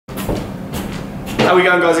How are we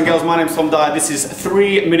going, guys and girls? My name's Tom Dyer. This is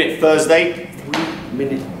 3 Minute Thursday. 3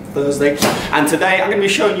 Minute Thursday. And today I'm going to be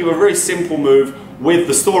showing you a very simple move with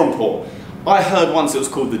the store and pour. I heard once it was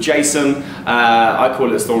called the Jason. I call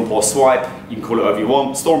it a store and pour swipe. You can call it whatever you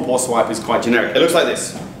want. Store and pour swipe is quite generic. It looks like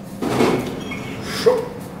this.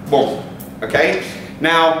 Boom. Okay?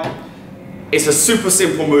 Now, it's a super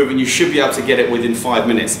simple move and you should be able to get it within 5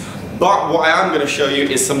 minutes. But what I am going to show you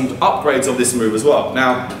is some upgrades of this move as well.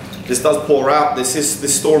 Now, this does pour out.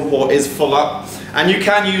 This store and pour is full up. And you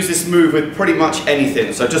can use this move with pretty much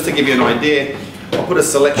anything. So just to give you an idea, I'll put a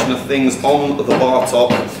selection of things on the bar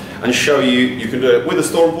top and show you. You can do it with a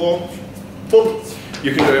store and pour. Boom.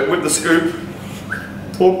 You can do it with the scoop.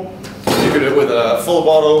 Boom. You can do it with a full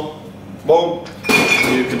bottle. Boom.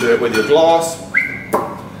 You can do it with your glass.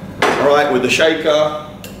 Alright, with the shaker,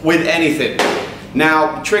 with anything.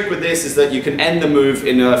 Now, the trick with this is that you can end the move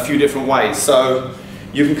in a few different ways. So,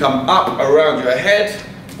 you can come up around your head,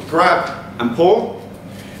 grab and pour.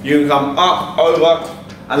 You can come up, over,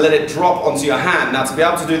 and let it drop onto your hand. Now, to be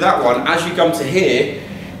able to do that one, as you come to here,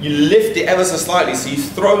 you lift it ever so slightly. So you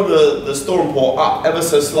throw the store and pour up ever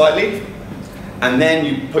so slightly, and then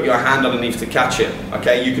you put your hand underneath to catch it.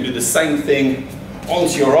 Okay, you can do the same thing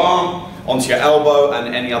onto your arm, onto your elbow,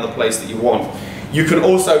 and any other place that you want. You can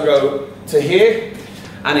also go to here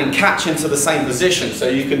and then catch into the same position, so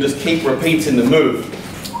you can just keep repeating the move.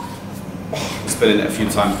 Oh, spinning it a few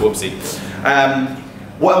times, whoopsie.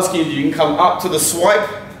 What else can you do? You can come up to the swipe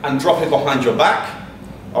and drop it behind your back.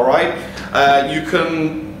 Alright? You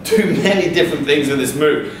can do many different things with this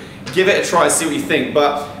move. Give it a try, see what you think,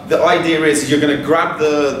 but the idea is you're going to grab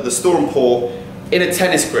the store and pour in a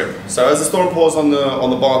tennis grip. So as the store and pour's on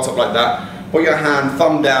the bar top like that, put your hand,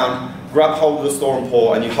 thumb down, grab hold of the store and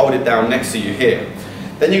pour, and you hold it down next to you here.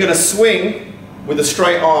 Then you're going to swing with a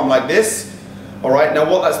straight arm like this. Alright, now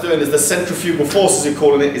what that's doing is the centrifugal force, as you're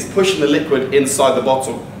calling it, is pushing the liquid inside the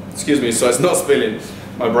bottle. Excuse me, so it's not spilling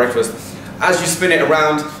my breakfast. As you spin it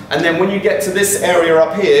around, and then when you get to this area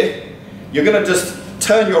up here, you're going to just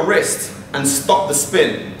turn your wrist and stop the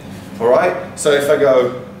spin. Alright, so if I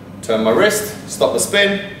go, turn my wrist, stop the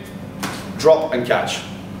spin, drop and catch.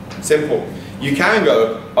 Simple. You can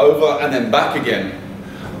go over and then back again.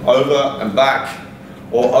 Over and back,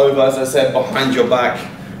 or over, as I said, behind your back.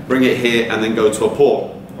 Bring it here and then go to a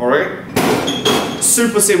pour. Alright?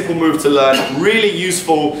 Super simple move to learn. Really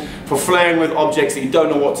useful for flaring with objects that you don't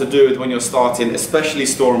know what to do with when you're starting, especially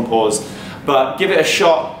store and pours. But give it a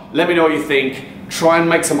shot. Let me know what you think. Try and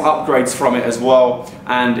make some upgrades from it as well.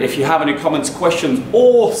 And if you have any comments, questions,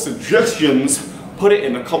 or suggestions, put it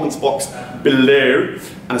in the comments box below.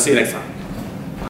 And I'll see you next time.